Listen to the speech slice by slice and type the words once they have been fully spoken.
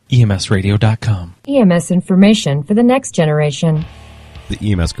EMSradio.com. EMS information for the next generation.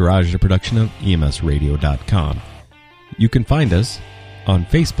 The EMS Garage is a production of EMSradio.com. You can find us on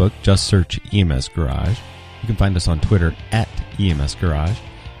Facebook, just search EMS Garage. You can find us on Twitter at EMS Garage.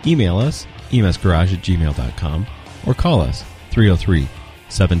 Email us, emsgarage@gmail.com, or call us,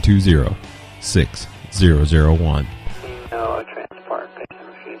 303-720-6001.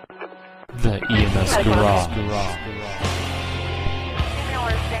 The EMS Garage.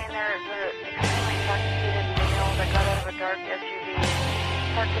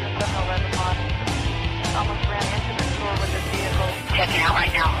 Checking out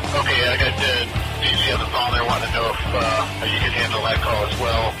right now. Okay, I got DG on the phone there wanting to know if you could handle that call as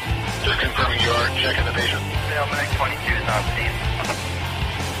well. Just confirming you are checking the patient. Mailman 22 is on scene.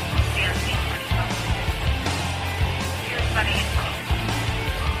 Here's buddy.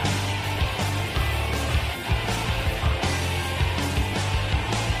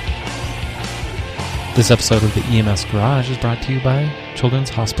 This episode of the EMS Garage is brought to you by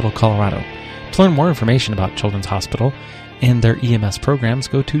Children's Hospital Colorado. To learn more information about Children's Hospital and their EMS programs,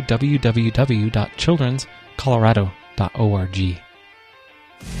 go to www.childrenscolorado.org.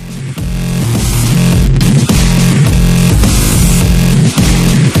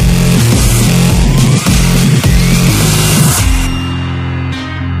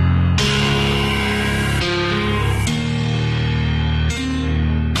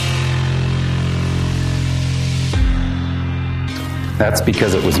 That's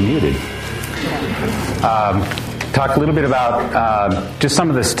because it was muted. Talk a little bit about just some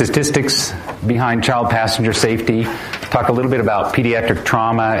of the statistics behind child passenger safety. Talk a little bit about pediatric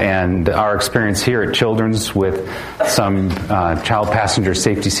trauma and our experience here at Children's with some child passenger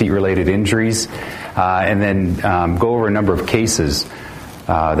safety seat related injuries. And then go over a number of cases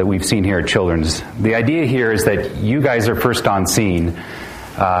that we've seen here at Children's. The idea here is that you guys are first on scene.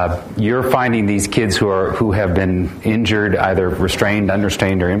 You're finding these kids who have been injured, either restrained,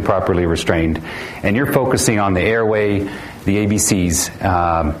 unrestrained, or improperly restrained, and you're focusing on the airway, the ABCs,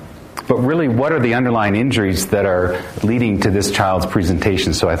 but really what are the underlying injuries that are leading to this child's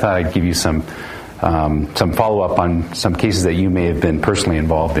presentation. So I thought I'd give you some follow-up on some cases that you may have been personally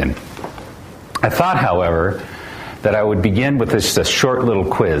involved in. I thought, however, that I would begin with a short little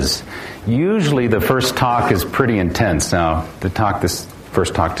quiz. Usually the first talk is pretty intense. Now, this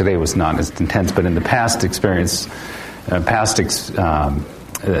first talk today was not as intense, but in the past experience, we've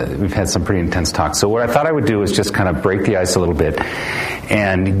had some pretty intense talks. So what I thought I would do is just kind of break the ice a little bit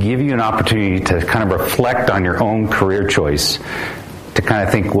and give you an opportunity to kind of reflect on your own career choice, to kind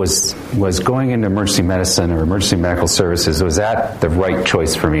of think, was going into emergency medicine or emergency medical services, was that the right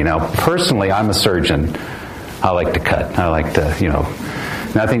choice for me? Now, personally, I'm a surgeon. I like to cut. I like to,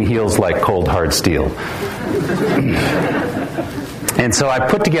 nothing heals like cold, hard steel. And so I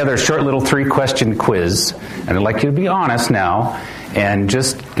put together a short little 3-question quiz, and I'd like you to be honest now and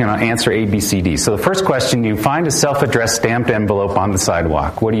just answer A, B, C, D. So the first question, you find a self-addressed stamped envelope on the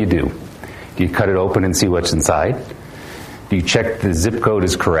sidewalk. What do? Do you cut it open and see what's inside? Do you check the zip code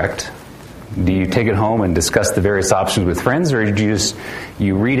is correct? Do you take it home and discuss the various options with friends, or do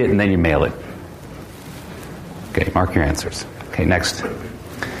you read it and then you mail it? Okay, mark your answers. Okay, next.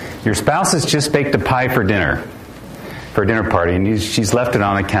 Your spouse has just baked a pie for dinner party, and she's left it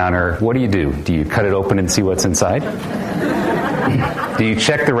on the counter. What do? Do you cut it open and see what's inside? Do you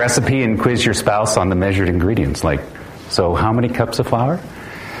check the recipe and quiz your spouse on the measured ingredients? So how many cups of flour?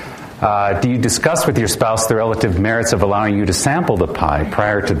 Do you discuss with your spouse the relative merits of allowing you to sample the pie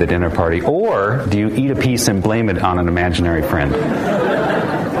prior to the dinner party? Or do you eat a piece and blame it on an imaginary friend?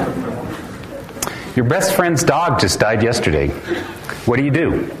 Your best friend's dog just died yesterday. What do?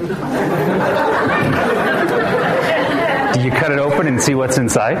 Do you cut it open and see what's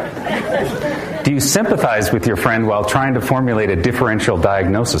inside? Do you sympathize with your friend while trying to formulate a differential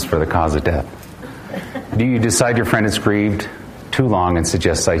diagnosis for the cause of death? Do you decide your friend is grieved too long and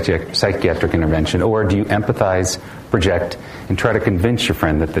suggest psychiatric intervention? Or do you empathize, project, and try to convince your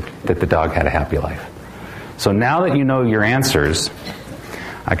friend that the dog had a happy life? So now that you know your answers,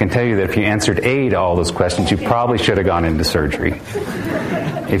 I can tell you that if you answered A to all those questions, you probably should have gone into surgery.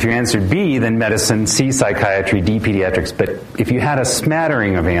 If you answered B, then medicine, C, psychiatry, D, pediatrics. But if you had a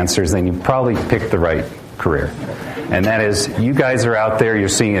smattering of answers, then you probably picked the right career. And that is, you guys are out there, you're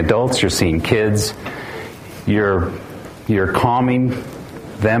seeing adults, you're seeing kids, you're calming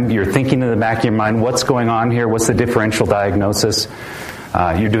them, you're thinking in the back of your mind, what's going on here, what's the differential diagnosis?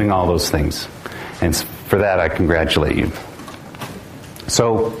 You're doing all those things. And for that, I congratulate you.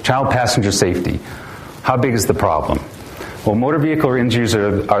 So, child passenger safety. How big is the problem? Well, motor vehicle injuries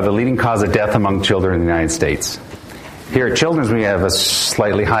are the leading cause of death among children in the United States. Here at Children's, we have a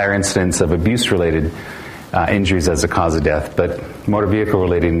slightly higher incidence of abuse-related injuries as a cause of death, but motor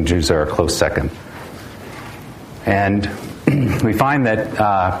vehicle-related injuries are a close second. And we find that,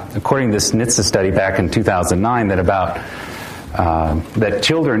 according to this NHTSA study back in 2009, that that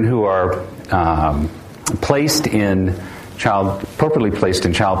children who are appropriately placed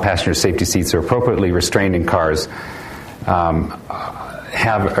in child passenger safety seats or appropriately restrained in cars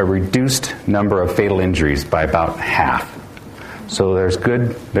have a reduced number of fatal injuries by about half. So there's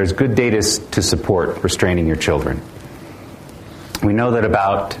good data to support restraining your children. We know that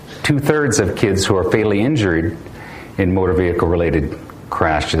about 2/3 of kids who are fatally injured in motor vehicle-related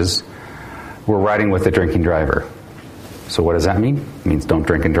crashes were riding with a drinking driver. So what does that mean? It means don't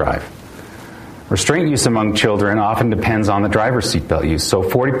drink and drive. Restraint use among children often depends on the driver's seatbelt use. So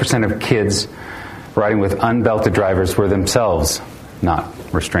 40% of kids riding with unbelted drivers were themselves not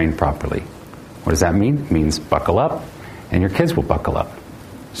restrained properly. What does that mean? It means buckle up, and your kids will buckle up.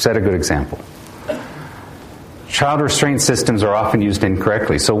 Set a good example. Child restraint systems are often used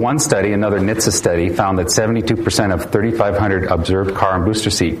incorrectly. So one study, another NHTSA study, found that 72% of 3,500 observed car and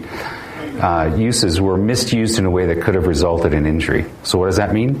booster seat uses were misused in a way that could have resulted in injury. So what does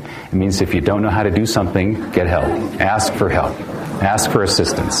that mean? It means if you don't know how to do something, get help. Ask for help. Ask for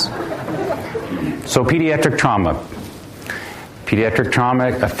assistance. So pediatric trauma. Pediatric trauma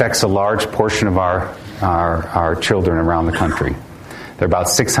affects a large portion of our children around the country. There are about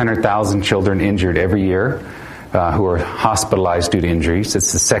 600,000 children injured every year who are hospitalized due to injuries.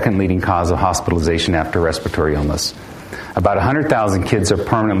 It's the second leading cause of hospitalization after respiratory illness. About 100,000 kids are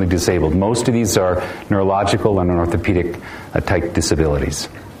permanently disabled. Most of these are neurological and orthopedic type disabilities.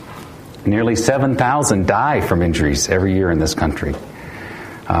 Nearly 7,000 die from injuries every year in this country.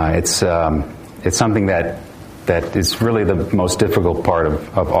 It's something that is really the most difficult part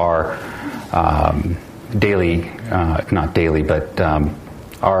of our daily, not daily, but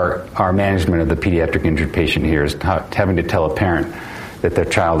our management of the pediatric injured patient here is having to tell a parent that their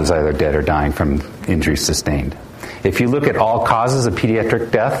child is either dead or dying from injuries sustained. If you look at all causes of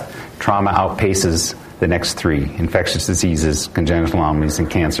pediatric death, trauma outpaces the next three: infectious diseases, congenital anomalies, and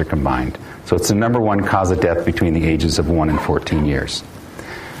cancer combined. So it's the number one cause of death between the ages of 1 and 14 years.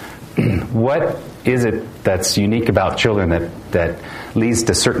 What is it that's unique about children that leads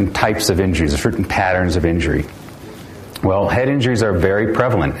to certain types of injuries, or certain patterns of injury? Well, head injuries are very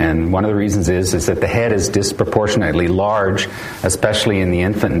prevalent, and one of the reasons is that the head is disproportionately large, especially in the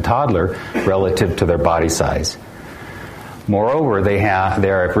infant and toddler, relative to their body size. Moreover, they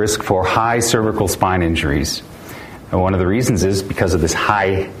are at risk for high cervical spine injuries. And one of the reasons is because of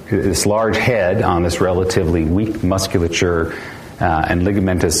this large head on this relatively weak musculature and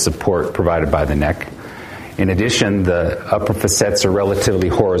ligamentous support provided by the neck. In addition, the upper facets are relatively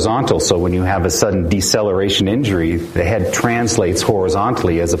horizontal, so when you have a sudden deceleration injury, the head translates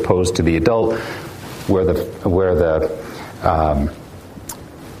horizontally as opposed to the adult, where the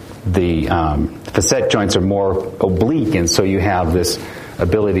facet joints are more oblique, and so you have this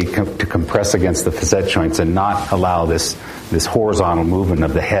ability to compress against the facet joints and not allow this horizontal movement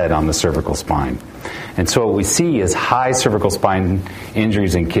of the head on the cervical spine. And so what we see is high cervical spine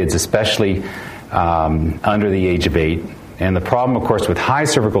injuries in kids, especially under the age of 8. And the problem, of course, with high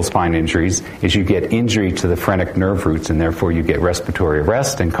cervical spine injuries is you get injury to the phrenic nerve roots, and therefore you get respiratory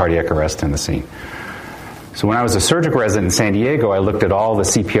arrest and cardiac arrest in the scene. So when I was a surgical resident in San Diego, I looked at all the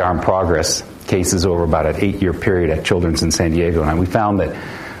CPR in progress cases over about an 8-year period at Children's in San Diego, and we found that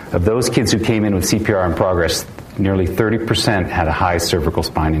of those kids who came in with CPR in progress, nearly 30% had a high cervical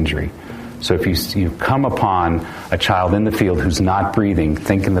spine injury. So if you come upon a child in the field who's not breathing,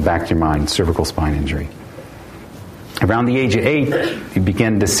 think in the back of your mind, cervical spine injury. Around the age of 8, you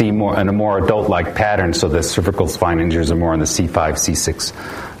begin to see in a more adult-like pattern, so the cervical spine injuries are more in the C5,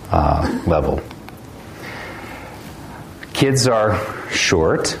 C6 level. Kids are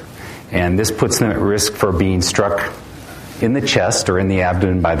short, and this puts them at risk for being struck in the chest or in the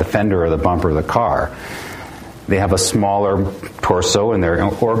abdomen by the fender or the bumper of the car. They have a smaller torso, and their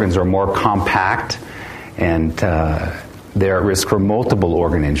organs are more compact, and they're at risk for multiple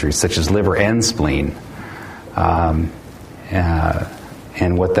organ injuries, such as liver and spleen. And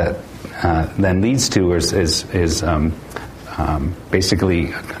what that then leads to is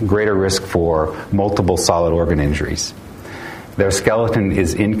basically greater risk for multiple solid organ injuries. Their skeleton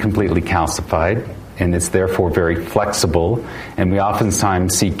is incompletely calcified, and it's therefore very flexible, and we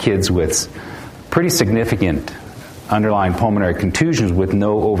oftentimes see kids with pretty significant underlying pulmonary contusions with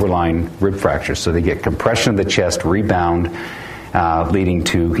no overlying rib fractures. So they get compression of the chest, rebound, leading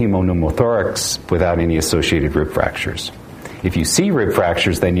to hemopneumothorax without any associated rib fractures. If you see rib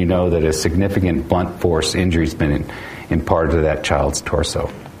fractures, then you know that a significant blunt force injury has been imparted to that child's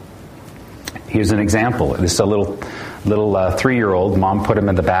torso. Here's an example. This is a little 3-year-old. Mom put him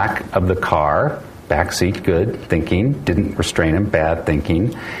in the back of the car. Back seat, good thinking. Didn't restrain him, bad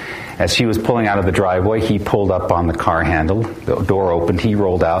thinking. As she was pulling out of the driveway, he pulled up on the car handle. The door opened. He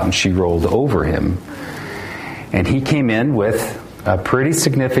rolled out, and she rolled over him. And he came in with a pretty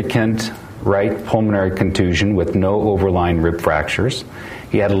significant right pulmonary contusion with no overlying rib fractures.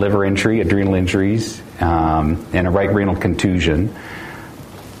 He had a liver injury, adrenal injuries, and a right renal contusion.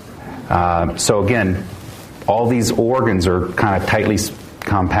 So again, all these organs are kind of tightly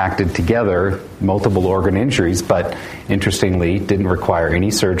compacted together, multiple organ injuries, but interestingly, didn't require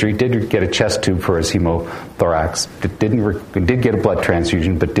any surgery. Did get a chest tube for his hemothorax. Did get a blood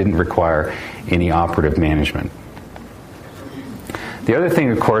transfusion, but didn't require any operative management. The other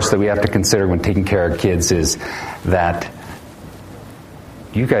thing, of course, that we have to consider when taking care of kids is that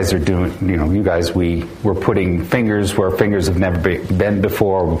you guys are doing, we're putting fingers where fingers have never been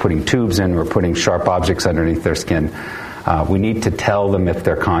before. We're putting tubes in. We're putting sharp objects underneath their skin. We need to tell them if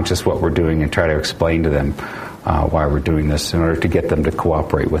they're conscious what we're doing and try to explain to them why we're doing this in order to get them to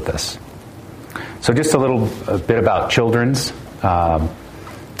cooperate with us. So just a bit about children's.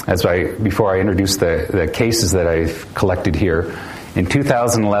 Before I introduce the cases that I've collected here, in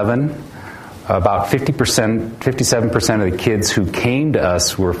 2011, about 57% of the kids who came to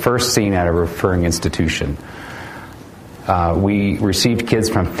us were first seen at a referring institution. We received kids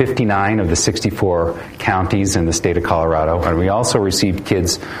from 59 of the 64 counties in the state of Colorado, and we also received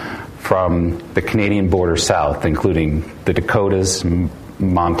kids from the Canadian border south, including the Dakotas,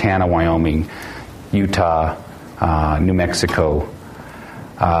 Montana, Wyoming, Utah, New Mexico.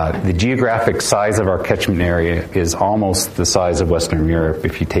 The geographic size of our catchment area is almost the size of Western Europe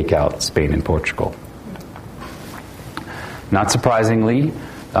if you take out Spain and Portugal. Not surprisingly,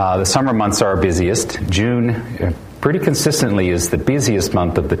 the summer months are our busiest. June pretty consistently is the busiest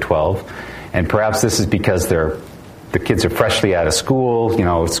month of the 12, and perhaps this is because the kids are freshly out of school.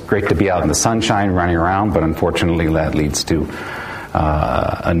 It's great to be out in the sunshine running around, but unfortunately that leads to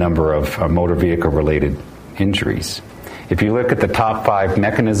a number of motor vehicle related injuries. If you look at the top 5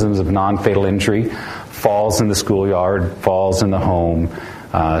 mechanisms of non-fatal injury, falls in the schoolyard, falls in the home,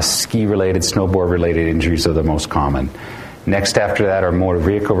 ski-related, snowboard-related injuries are the most common. Next after that are motor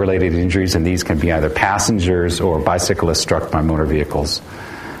vehicle-related injuries, and these can be either passengers or bicyclists struck by motor vehicles.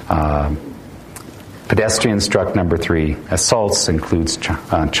 Pedestrians struck, number 3. Assaults includes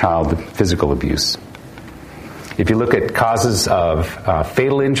child physical abuse. If you look at causes of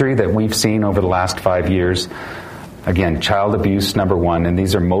fatal injury that we've seen over the last 5 years, again, child abuse, number 1, and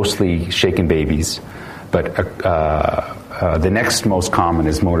these are mostly shaken babies. But the next most common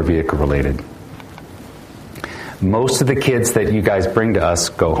is motor vehicle related. Most of the kids that you guys bring to us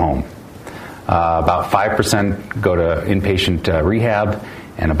go home. About 5% go to inpatient rehab,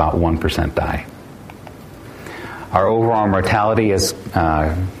 and about 1% die. Our overall mortality has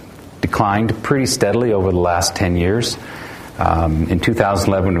declined pretty steadily over the last 10 years. In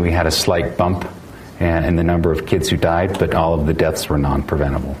 2011, we had a slight bump in the number of kids who died, but all of the deaths were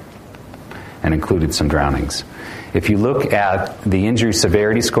non-preventable and included some drownings. If you look at the injury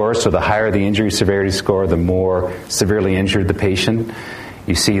severity score, so the higher the injury severity score, the more severely injured the patient,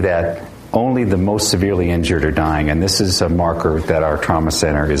 you see that only the most severely injured are dying, and this is a marker that our trauma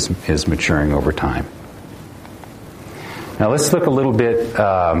center is maturing over time. Now let's look a little bit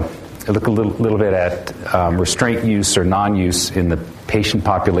at restraint use or non-use in the patient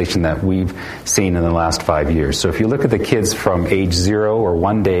population that we've seen in the last 5 years. So if you look at the kids from age 0 or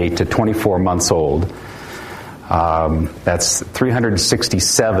 1 day to 24 months old, that's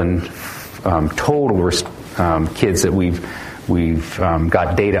 367 total kids that we've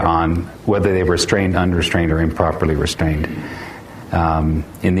got data on, whether they were restrained, unrestrained, or improperly restrained.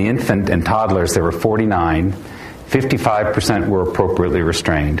 In the infant and toddlers, there were 49. 55% were appropriately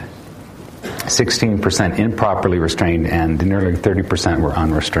restrained. 16% improperly restrained, and nearly 30% were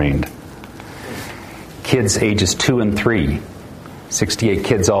unrestrained. Kids ages 2 and 3, 68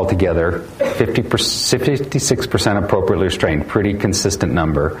 kids altogether, 56% appropriately restrained, pretty consistent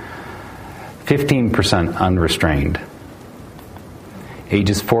number. 15% unrestrained.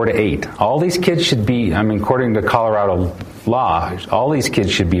 Ages 4 to 8. All these kids should be, according to Colorado law, all these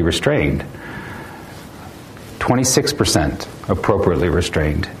kids should be restrained. 26% appropriately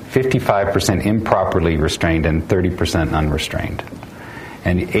restrained, 55% improperly restrained, and 30% unrestrained.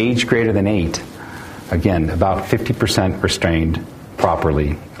 And age greater than 8, again, about 50% restrained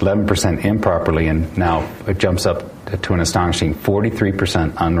properly, 11% improperly, and now it jumps up to an astonishing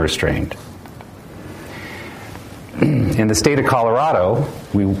 43% unrestrained. In in the state of Colorado,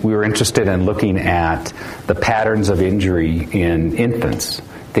 we were interested in looking at the patterns of injury in infants,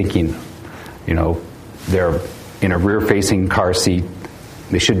 thinking, they're in a rear-facing car seat.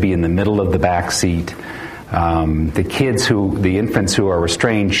 They should be in the middle of the back seat. The infants who are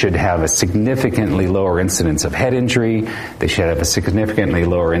restrained should have a significantly lower incidence of head injury. They should have a significantly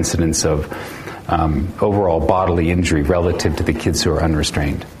lower incidence of overall bodily injury relative to the kids who are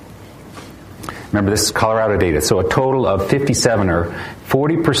unrestrained. Remember, this is Colorado data. So a total of 57 or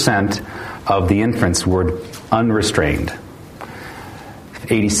 40% of the infants were unrestrained.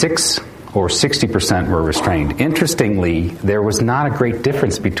 86 or 60% were restrained. Interestingly, there was not a great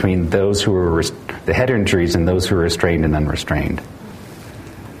difference between those who were the head injuries and those who were restrained and unrestrained.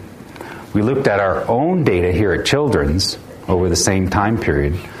 We looked at our own data here at Children's over the same time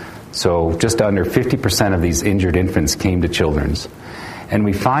period. So just under 50% of these injured infants came to Children's. And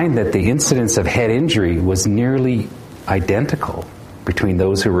we find that the incidence of head injury was nearly identical between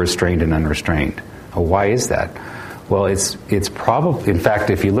those who were restrained and unrestrained. Well, why is that? Well, it's probably, in fact,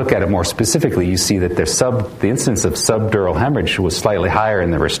 if you look at it more specifically, you see that the incidence of subdural hemorrhage was slightly higher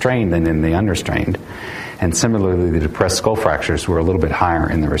in the restrained than in the unrestrained. And similarly, the depressed skull fractures were a little bit higher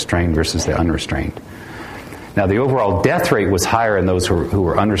in the restrained versus the unrestrained. Now, the overall death rate was higher in those who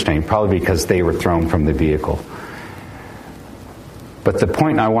were unrestrained, probably because they were thrown from the vehicle. But the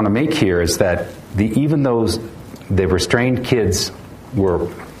point I want to make here is that even though the restrained kids were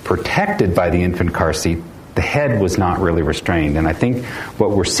protected by the infant car seat, the head was not really restrained. And I think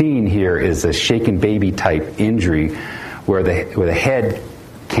what we're seeing here is a shaken baby type injury where the head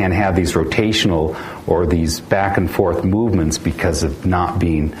can have these rotational or these back and forth movements because of not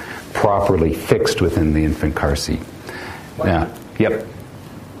being properly fixed within the infant car seat. Yep.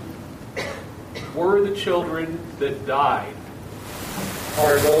 Were the children that died,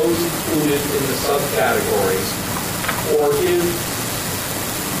 are those included in the subcategories? Or if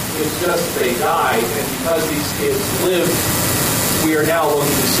it's just they died, and because these kids lived, we are now looking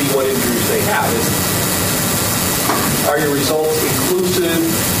to see what injuries they have? Are your results inclusive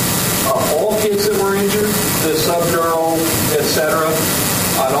of all kids that were injured, the subdural, etc.,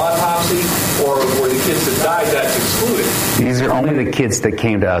 on autopsy, or were the kids that died, that's excluded? These are only the kids that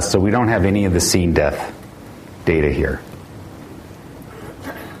came to us, so we don't have any of the scene death data here.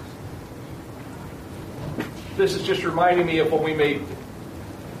 This is just reminding me of when we made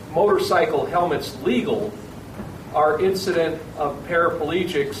motorcycle helmets legal, our incident of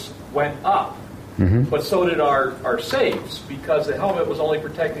paraplegics went up. Mm-hmm. But so did our saves, because the helmet was only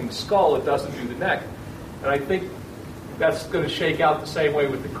protecting the skull, it doesn't do the neck. And I think that's going to shake out the same way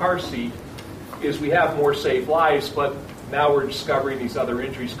with the car seat, is we have more saved lives, but now we're discovering these other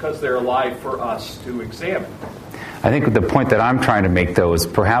injuries because they're alive for us to examine. I think the point that I'm trying to make, though, is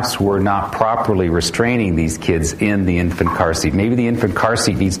perhaps we're not properly restraining these kids in the infant car seat. Maybe the infant car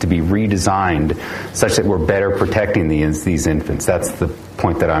seat needs to be redesigned such that we're better protecting these infants. That's the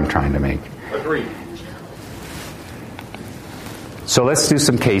point that I'm trying to make. Agreed. So let's do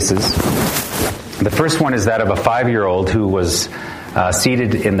some cases. The first one is that of a 5-year-old who was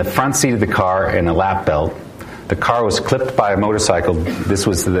seated in the front seat of the car in a lap belt. The car was clipped by a motorcycle.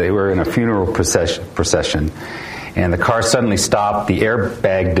 They were in a funeral procession. And the car suddenly stopped, the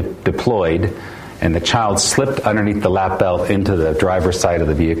airbag deployed, and the child slipped underneath the lap belt into the driver's side of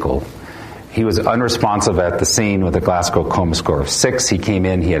the vehicle. He was unresponsive at the scene with a Glasgow Coma score of 6. He came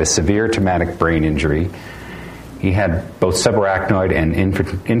in, he had a severe traumatic brain injury. He had both subarachnoid and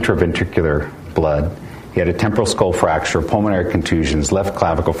intraventricular blood. He had a temporal skull fracture, pulmonary contusions, left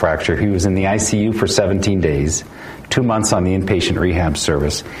clavicle fracture. He was in the ICU for 17 days, 2 months on the inpatient rehab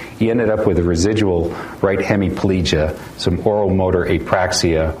service. He ended up with a residual right hemiplegia, some oral motor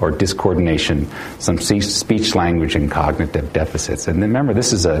apraxia or discoordination, some speech, language, and cognitive deficits. And remember,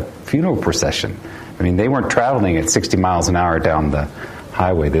 this is a funeral procession. I mean, they weren't traveling at 60 miles an hour down the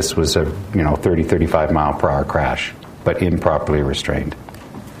highway. This was a 30, 35 mile per hour crash, but improperly restrained.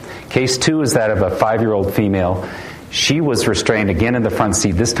 Case 2 is that of a 5-year-old female. She was restrained again in the front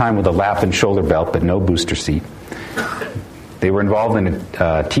seat, this time with a lap and shoulder belt, but no booster seat. They were involved in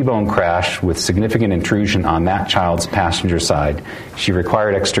a T-bone crash with significant intrusion on that child's passenger side. She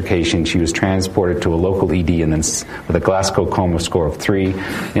required extrication. She was transported to a local ED and then with a Glasgow Coma score of 3,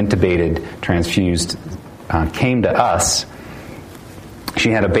 intubated, transfused, came to us. She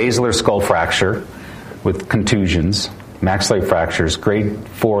had a basilar skull fracture with contusions, maxillary fractures, grade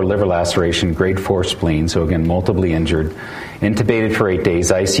 4 liver laceration, grade 4 spleen, so again, multiply injured, intubated for 8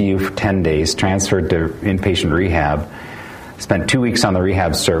 days, ICU for 10 days, transferred to inpatient rehab, spent 2 weeks on the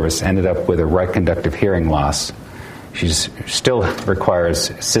rehab service, ended up with a right conductive hearing loss. She still requires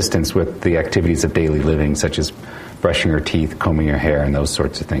assistance with the activities of daily living, such as brushing her teeth, combing her hair, and those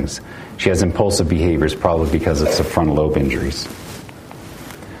sorts of things. She has impulsive behaviors, probably because of some frontal lobe injuries.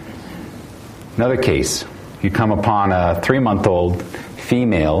 Another case, you come upon a 3-month-old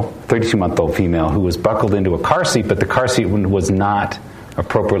female, 32-month-old female, who was buckled into a car seat, but the car seat was not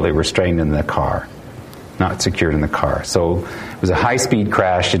appropriately restrained in the car, not secured in the car. So it was a high-speed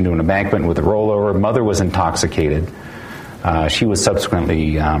crash into an embankment with a rollover. Mother was intoxicated. She was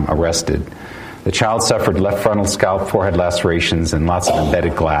subsequently arrested. The child suffered left frontal scalp, forehead lacerations, and lots of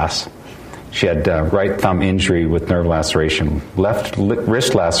embedded glass. She had right thumb injury with nerve laceration, left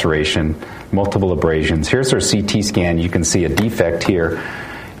wrist laceration, multiple abrasions. Here's her CT scan. You can see a defect here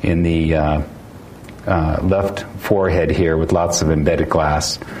in the left forehead here with lots of embedded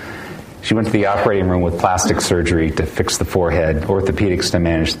glass. She went to the operating room with plastic surgery to fix the forehead, orthopedics to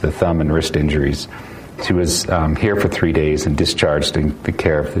manage the thumb and wrist injuries. She was here for 3 days and discharged in the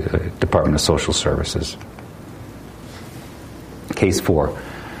care of the Department of Social Services. Case 4.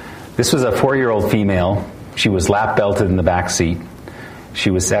 This was a 4-year-old female. She was lap belted in the back seat.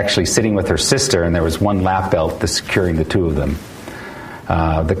 She was actually sitting with her sister, and there was one lap belt securing the two of them.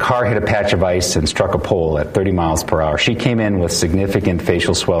 The car hit a patch of ice and struck a pole at 30 miles per hour. She came in with significant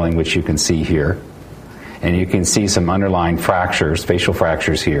facial swelling, which you can see here. And you can see some underlying fractures, facial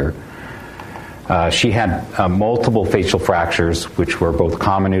fractures here. She had multiple facial fractures, which were both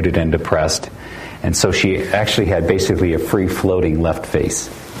comminuted and depressed. And so she actually had basically a free-floating left face.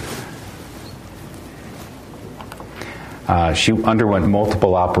 She underwent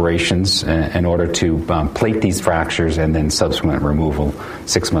multiple operations in order to plate these fractures and then subsequent removal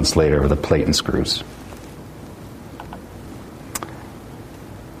 6 months later with a plate and screws.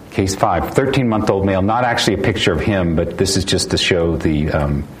 Case 5, 13-month-old male, not actually a picture of him, but this is just to show the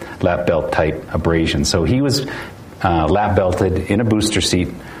lap belt type abrasion. So he was lap belted in a booster seat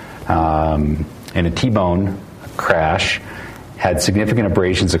in a T-bone crash, had significant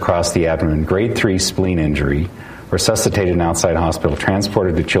abrasions across the abdomen, grade 3 spleen injury, resuscitated in an outside hospital,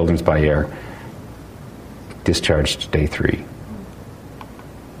 transported to Children's by air, discharged day 3.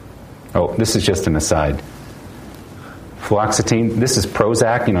 Oh, this is just an aside. Fluoxetine, this is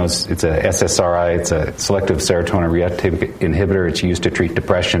Prozac, it's a SSRI, it's a selective serotonin reuptake inhibitor. It's used to treat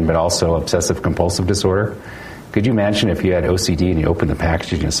depression, but also obsessive compulsive disorder. Could you imagine if you had OCD and you opened the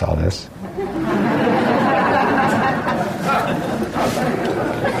package and you saw this?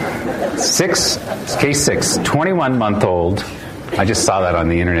 Case 6, 21-month-old. I just saw that on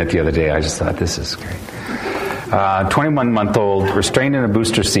the internet the other day. I just thought, this is great. 21-month-old, restrained in a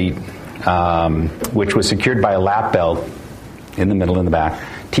booster seat, which was secured by a lap belt in the middle and the back,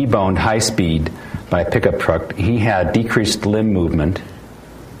 T-boned high speed by a pickup truck. He had decreased limb movement,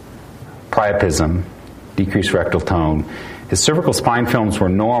 priapism, decreased rectal tone. His cervical spine films were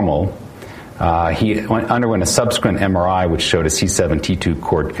normal. He underwent a subsequent MRI which showed a C7-T2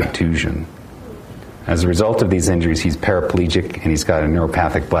 cord contusion. As a result of these injuries, he's paraplegic and he's got a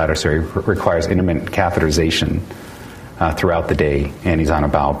neuropathic bladder, so he requires intermittent catheterization throughout the day, and he's on a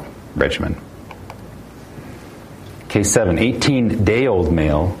bowel regimen. Case 7, 18-day-old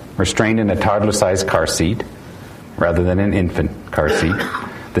male, restrained in a toddler-sized car seat rather than an infant car seat.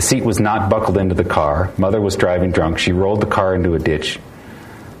 The seat was not buckled into the car. Mother was driving drunk. She rolled the car into a ditch.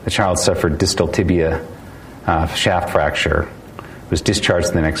 The child suffered distal tibia shaft fracture, was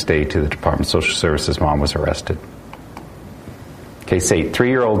discharged the next day to the Department of Social Services. Mom was arrested. Case 8,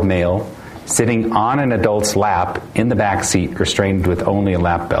 3-year-old male, sitting on an adult's lap in the back seat, restrained with only a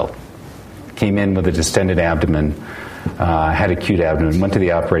lap belt. Came in with a distended abdomen, had acute abdomen, went to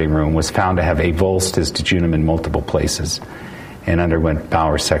the operating room, was found to have avulsed his jejunum in multiple places, and underwent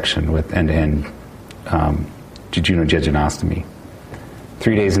bowel resection with end-to-end jejunojejunectomy.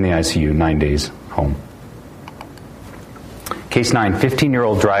 3 days in the ICU, 9 days home. Case 9,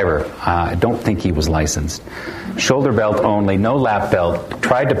 15-year-old driver. I don't think he was licensed. Shoulder belt only, no lap belt.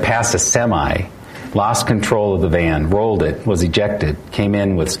 Tried to pass a semi, lost control of the van, rolled it, was ejected, came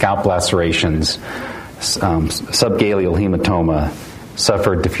in with scalp lacerations, subgaleal hematoma,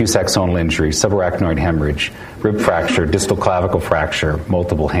 suffered diffuse axonal injury, subarachnoid hemorrhage, rib fracture, distal clavicle fracture,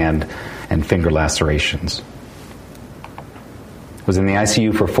 multiple hand and finger lacerations. Was in the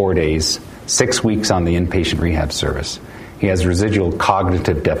ICU for 4 days, 6 weeks on the inpatient rehab service. He has residual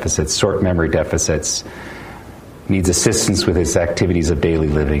cognitive deficits, short memory deficits, needs assistance with his activities of daily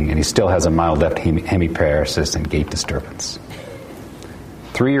living, and he still has a mild left hemiparesis and gait disturbance.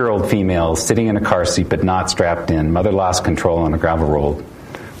 3-year-old female sitting in a car seat but not strapped in. Mother lost control on a gravel road,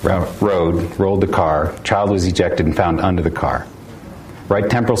 rolled the car. Child was ejected and found under the car. Right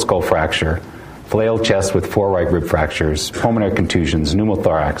temporal skull fracture, flail chest with 4 right rib fractures, pulmonary contusions,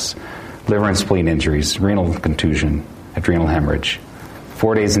 pneumothorax, liver and spleen injuries, renal contusion, adrenal hemorrhage,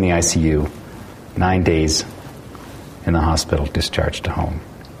 4 days in the ICU, 9 days in the hospital, discharged to home.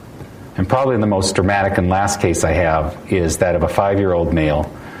 And probably the most dramatic and last case I have is that of a 5-year-old male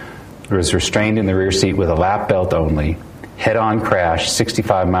who was restrained in the rear seat with a lap belt only, head-on crash,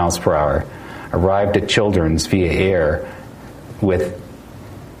 65 miles per hour, arrived at Children's via air with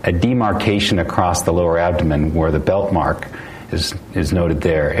a demarcation across the lower abdomen where the belt mark is noted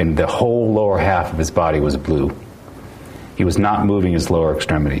there, and the whole lower half of his body was blue. He was not moving his lower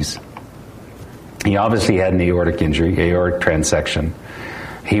extremities. He obviously had an aortic injury, aortic transection.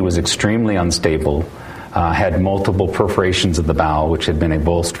 He was extremely unstable, had multiple perforations of the bowel, which had been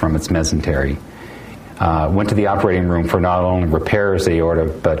avulsed from its mesentery. Went to the operating room for not only repairs of the aorta,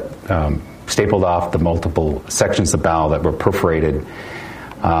 but stapled off the multiple sections of bowel that were perforated.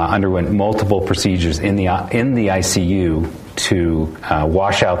 Underwent multiple procedures in the ICU to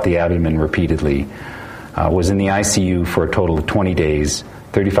wash out the abdomen repeatedly. Was in the ICU for a total of 20 days,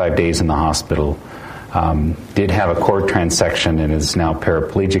 35 days in the hospital. Did have a cord transection and is now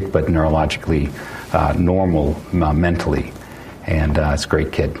paraplegic but neurologically normal mentally. And it's a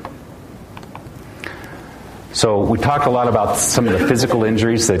great kid. So we talked a lot about some of the physical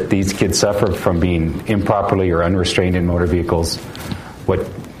injuries that these kids suffer from being improperly or unrestrained in motor vehicles. What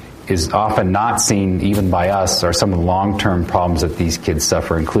is often not seen even by us are some of the long-term problems that these kids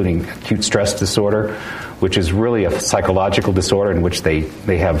suffer, including acute stress disorder, which is really a psychological disorder in which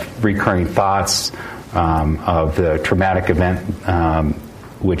they have recurring thoughts of the traumatic event,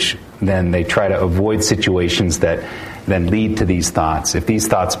 which then they try to avoid situations that then lead to these thoughts. If these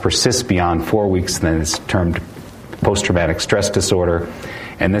thoughts persist beyond 4 weeks, then it's termed post-traumatic stress disorder,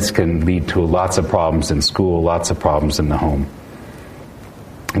 and this can lead to lots of problems in school, lots of problems in the home.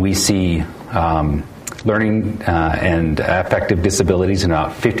 We see learning and affective disabilities in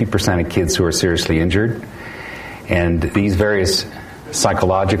about 50% of kids who are seriously injured, and these various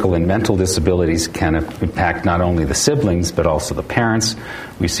psychological and mental disabilities can impact not only the siblings but also the parents.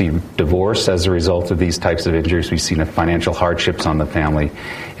 We see divorce as a result of these types of injuries. We see financial hardships on the family.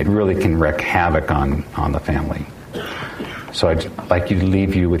 It really can wreak havoc on the family. So I'd like you to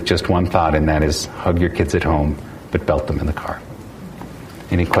leave you with just one thought, and that is hug your kids at home, but belt them in the car.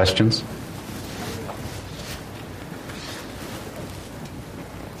 Any questions?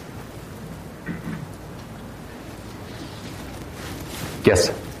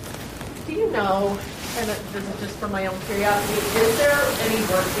 Yes? Do you know, and this is just for my own curiosity, is there any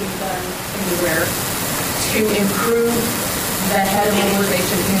work being done anywhere to improve the head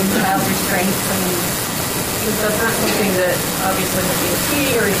mobilization in child restraints? Because that's not something that obviously the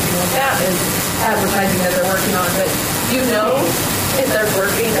DOT or anything like that is advertising that they're working on, but do you know if there's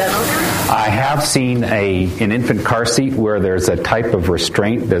work being done on that? I have seen an infant car seat where there's a type of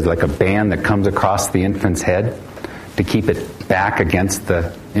restraint. There's like a band that comes across the infant's head to keep it back against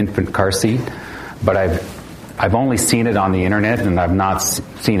the infant car seat, but I've only seen it on the internet, and I've not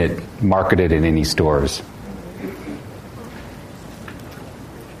seen it marketed in any stores.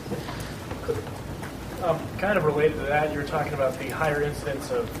 Kind of related to that, you were talking about the higher incidence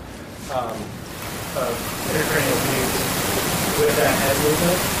of intracranial bleeds with that head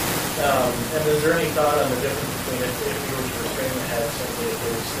movement. And is there any thought on the difference between if you were to restrain the head, simply if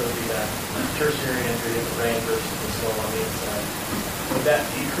there would still be that tertiary injury in the brain versus the skull on the inside? Would that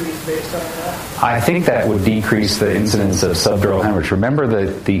decrease based on that? I think that would decrease the incidence of subdural hemorrhage. Remember,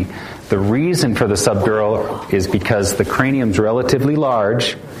 the reason for the subdural is because the cranium's relatively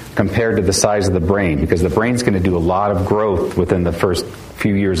large compared to the size of the brain, because the brain's going to do a lot of growth within the first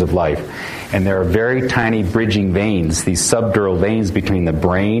few years of life. And there are very tiny bridging veins, these subdural veins between the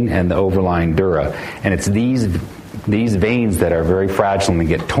brain and the overlying dura. And it's these veins that are very fragile and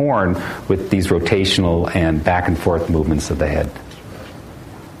get torn with these rotational and back and forth movements of the head.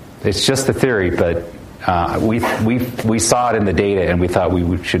 It's just a theory, but we saw it in the data, and we thought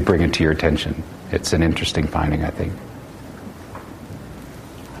we should bring it to your attention. It's an interesting finding, I think.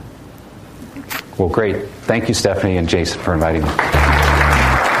 Well, great. Thank you, Stephanie and Jason, for inviting me.